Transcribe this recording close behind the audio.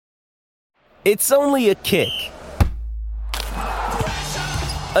It's only a kick,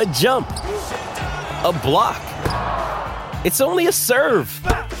 a jump, a block. It's only a serve.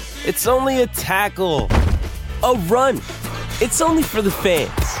 It's only a tackle, a run. It's only for the fans.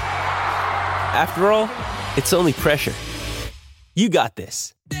 After all, it's only pressure. You got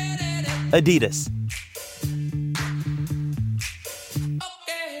this. Adidas.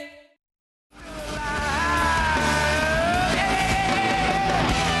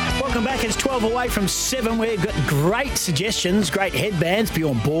 Welcome back. It's 12 away from 7. We've got great suggestions, great headbands.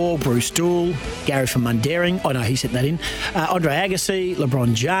 Bjorn Borg, Bruce Dool, Gary from Mundaring. Oh, no, he sent that in. Andre Agassi,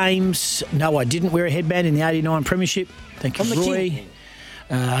 LeBron James. No, I didn't wear a headband in the 89 Premiership. Thank you, Roy.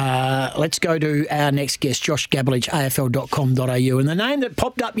 Let's go to our next guest, Josh Gabelich, afl.com.au. And the name that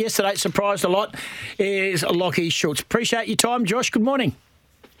popped up yesterday, surprised a lot, is Lockie Schultz. Appreciate your time, Josh. Good morning.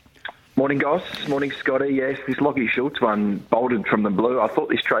 Morning, Goss. Morning, Scotty. Yes, this Lockie Schultz one bolted from the blue. I thought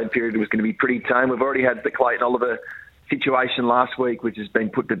this trade period was going to be pretty tame. We've already had the Clayton Oliver situation last week, which has been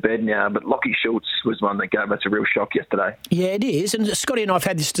put to bed now, but Lockie Schultz was one that gave us a real shock yesterday. Yeah, it is. And Scotty and I have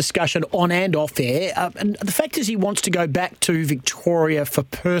had this discussion on and off air. And the fact is he wants to go back to Victoria for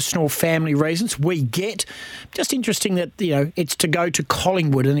personal family reasons. We get. Just interesting that, it's to go to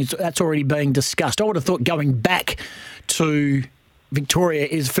Collingwood and that's already being discussed. I would have thought going back to Victoria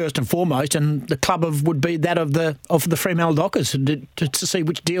is first and foremost, and the club would be that of the Fremantle Dockers to see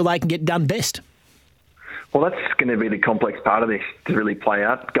which deal they can get done best. Well, that's going to be the complex part of this to really play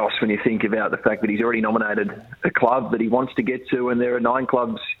out, Goss, when you think about the fact that he's already nominated a club that he wants to get to, and there are 9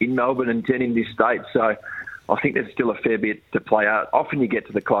 clubs in Melbourne and 10 in this state. So I think there's still a fair bit to play out. Often you get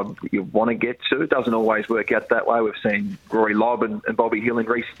to the club that you want to get to. It doesn't always work out that way. We've seen Rory Lobb and Bobby Hill in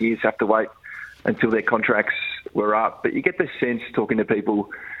recent years have to wait until their contracts were up. But you get the sense, talking to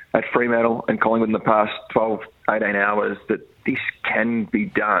people at Fremantle and Collingwood in the past 12, 18 hours, that this can be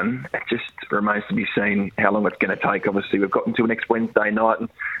done. It just remains to be seen how long it's going to take. Obviously, we've got until next Wednesday night. And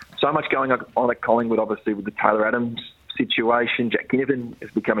so much going on at Collingwood, obviously, with the Taylor Adams situation. Jack Ginnivan has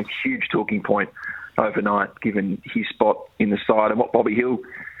become a huge talking point overnight, given his spot in the side and what Bobby Hill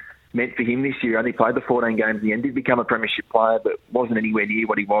meant for him this year. Only played the 14 games in the end, did become a premiership player, but wasn't anywhere near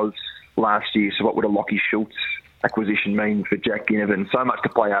what he was last year. So what would a Lockie Schultz acquisition mean for Jack Ginnivan? So much to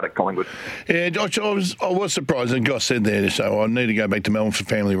play out at Collingwood. Yeah, Josh, I was surprised, and Goss said there, so I need to go back to Melbourne for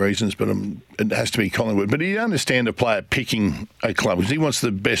family reasons, but it has to be Collingwood. But you understand a player picking a club because he wants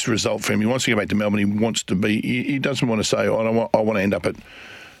the best result for him. He wants to go back to Melbourne. He wants to be. He doesn't want to say, I want to end up at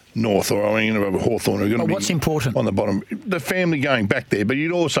North, or I'm going to have a Hawthorn. What's important on the bottom? The family going back there, but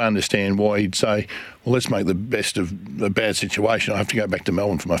you'd also understand why he'd say, well, let's make the best of the bad situation. I have to go back to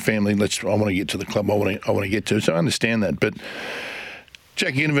Melbourne for my family. I want to get to the club I want to get to. So I understand that. But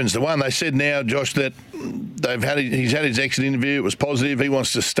Jack Ginnivan's the one. They said now, Josh, that he's had his exit interview. It was positive. He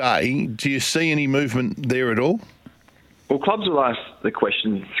wants to stay. Do you see any movement there at all? Well, clubs will ask the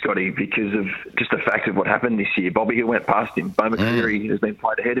question, Scotty, because of just the fact of what happened this year. Bobby Hill went past him. Bo McCreary has been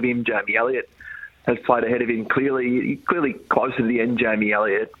played ahead of him. Jamie Elliott has played ahead of him. Clearly closer to the end, Jamie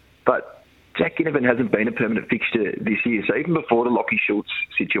Elliott. But Jack Ginnivan hasn't been a permanent fixture this year. So even before the Lockie Schultz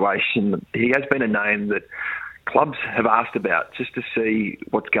situation, he has been a name that clubs have asked about just to see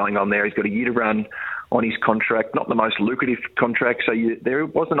what's going on there. He's got a year to run on his contract, not the most lucrative contract. So there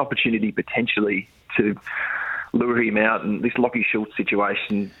was an opportunity potentially to lure him out, and this Lockie Schultz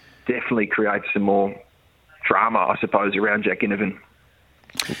situation definitely creates some more drama, I suppose, around Jack Ginnivan.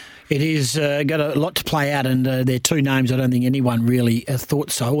 It is got a lot to play out, and there are 2 names I don't think anyone really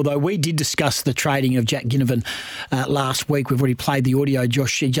thought so. Although we did discuss the trading of Jack Ginnivan last week. We've already played the audio,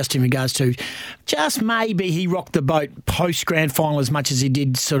 Josh, just in regards to just maybe he rocked the boat post-grand final as much as he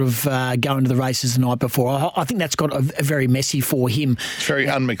did sort of go into the races the night before. I think that's got a very messy for him. It's very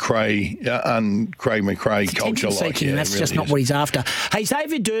Craig McRae culture. Seeking, and that's really just not what he's after. Hey,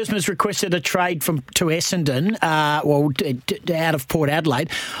 Xavier Dersma's requested a trade to Essendon, out of Port Adelaide.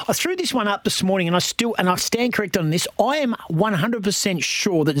 I threw this one up this morning, and I stand corrected on this. I am 100%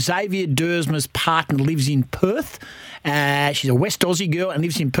 sure that Xavier Dersma's partner lives in Perth. She's a West Aussie girl and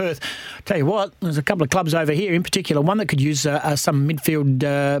lives in Perth. Tell you what, there's a couple of clubs over here, in particular one that could use some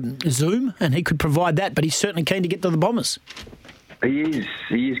midfield zoom, and he could provide that, but he's certainly keen to get to the Bombers. He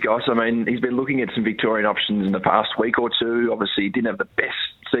is, guys. I mean, he's been looking at some Victorian options in the past week or two. Obviously, he didn't have the best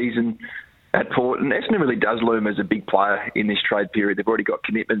season at Port, and Essendon really does loom as a big player in this trade period. They've already got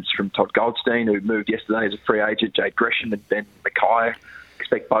commitments from Todd Goldstein, who moved yesterday as a free agent, Jade Gresham and Ben Mackay.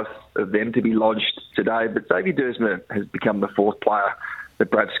 Expect both of them to be lodged today. But Xavier Dersma has become the 4th player that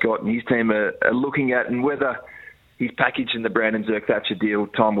Brad Scott and his team are looking at, and whether he's packaged in the Brandon Zerk-Thatcher deal,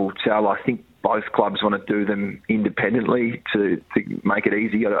 time will tell. I think both clubs want to do them independently to make it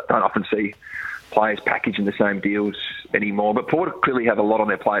easy. I don't often see players packaged in the same deals anymore. But Port clearly have a lot on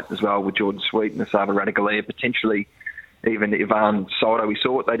their plate as well with Jordan Sweet and Asava Radicalea, potentially even Ivan Soldo. We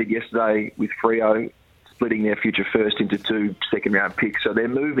saw what they did yesterday with Freo, splitting their future first into 2 second-round picks. So they're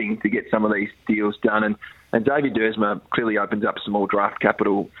moving to get some of these deals done. And David Dersma clearly opens up some more draft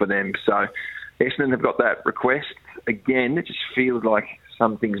capital for them. So Essendon have got that request. Again, it just feels like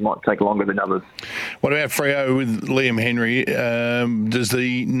some things might take longer than others. What about Freo with Liam Henry? Does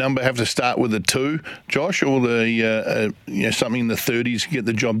the number have to start with a 2, Josh, or the something in the 30s to get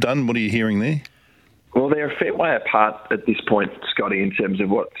the job done? What are you hearing there? Well, they're a fair way apart at this point, Scotty, in terms of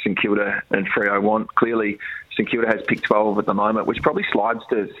what St Kilda and Freo want. Clearly, St Kilda has pick 12 at the moment, which probably slides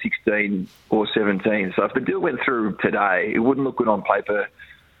to 16 or 17. So if the deal went through today, it wouldn't look good on paper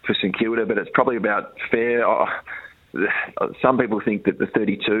for St Kilda, but it's probably about fair. Some people think that the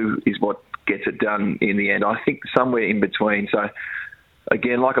 32 is what gets it done in the end. I think somewhere in between. So,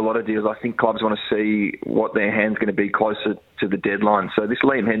 again, like a lot of deals, I think clubs want to see what their hand's going to be closer to the deadline. So this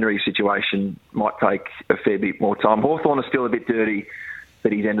Liam Henry situation might take a fair bit more time. Hawthorn is still a bit dirty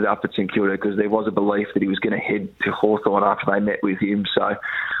that he's ended up at St Kilda because there was a belief that he was going to head to Hawthorn after they met with him. So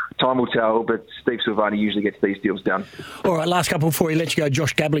time will tell, but Steve Silvani usually gets these deals done. All right, last couple before we let you go.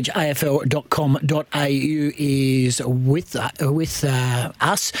 Josh Gabelich, AFL.com.au is with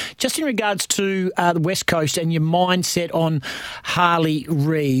us. Just in regards to the West Coast and your mindset on Harley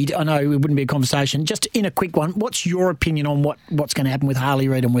Reid, I know it wouldn't be a conversation. Just in a quick one, what's your opinion on what's going to happen with Harley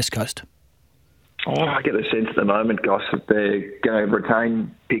Reid on West Coast? Oh, I get the sense at the moment, Goss, that they're going to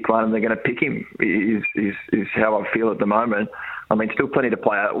retain pick 1 and they're going to pick him, is how I feel at the moment. I mean, still plenty to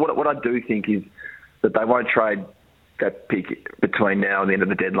play out. What I do think is that they won't trade that pick between now and the end of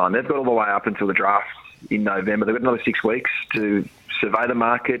the deadline. They've got all the way up until the draft in November. They've got another 6 weeks to survey the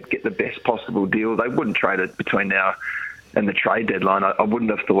market, get the best possible deal. They wouldn't trade it between now and the trade deadline. I wouldn't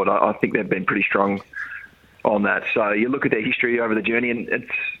have thought. I think they've been pretty strong on that. So you look at their history over the journey, and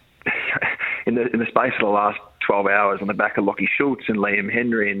it's in the space of the last 12 hours on the back of Lachie Schultz and Liam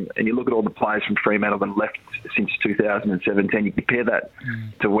Henry, and you look at all the players from Fremantle that have left since 2017, you compare that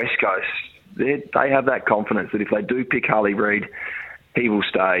to West Coast, they have that confidence that if they do pick Harley Reid, he will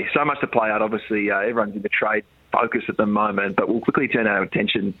stay. So much to play out. Obviously, everyone's in the trade focus at the moment, but we'll quickly turn our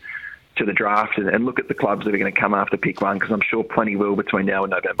attention to the draft and look at the clubs that are going to come after pick 1, because I'm sure plenty will between now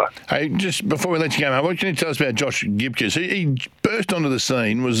and November. Hey, just before we let you go, mate, what can you tell us about Josh Gibcus? He burst onto the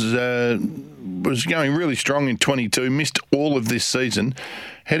scene, was going really strong in 22, missed all of this season,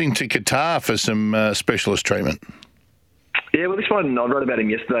 heading to Qatar for some specialist treatment. Yeah, well, this one, I wrote about him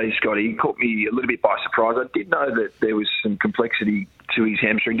yesterday, Scotty. He caught me a little bit by surprise. I did know that there was some complexity to his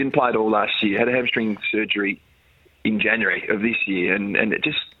hamstring. Didn't play at all last year. Had a hamstring surgery in January of this year, and it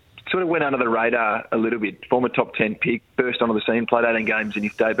just sort of went under the radar a little bit. Former top 10 pick, burst onto the scene, played 18 games in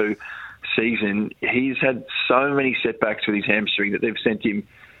his debut season. He's had so many setbacks with his hamstring that they've sent him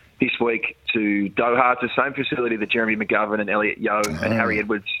this week to Doha, to the same facility that Jeremy McGovern and Elliot Yeo and Harry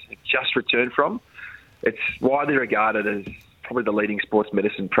Edwards just returned from. It's widely regarded as probably the leading sports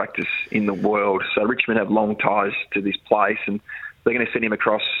medicine practice in the world. So Richmond have long ties to this place, and they're going to send him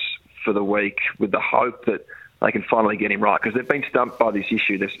across for the week with the hope that they can finally get him right, because they've been stumped by this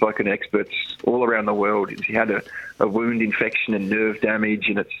issue. They've spoken to experts all around the world. He had a wound infection and nerve damage,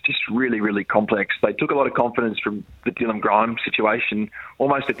 and it's just really, really complex. They took a lot of confidence from the Dylan Grimes situation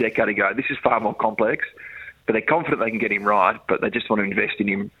almost a decade ago. This is far more complex, but they're confident they can get him right, but they just want to invest in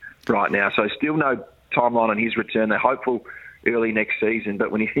him right now. So still no timeline on his return. They're hopeful early next season,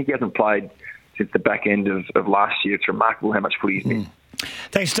 but when you think he hasn't played since the back end of last year, it's remarkable how much footy he's missed.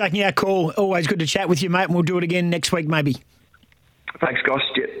 Thanks for taking our call. Always good to chat with you, mate, and we'll do it again next week, maybe. Thanks, Goss.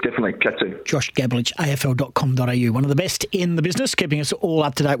 Yeah, definitely. Chat soon. Josh Gabelich, AFL.com.au. One of the best in the business, keeping us all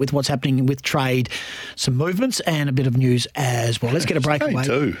up to date with what's happening with trade, some movements and a bit of news as well. Let's get a breakaway.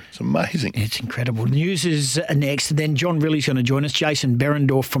 Too. It's amazing. It's incredible. News is next. Then John Riley's going to join us. Jason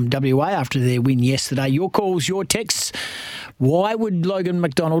Berendorf from WA after their win yesterday. Your calls, your texts. Why would Logan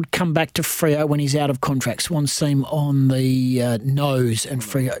McDonald come back to Freo when he's out of contract? Swans seem on the nose and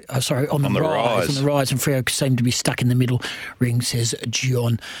Freo, on the rise. On the rise, and Freo seem to be stuck in the middle. Ring says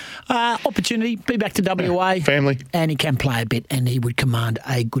John. Opportunity, be back to WA. Family. And he can play a bit and he would command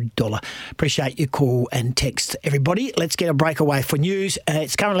a good dollar. Appreciate your call and text, everybody. Let's get a breakaway for news.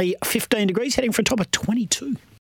 It's currently 15 degrees, heading for a top of 22.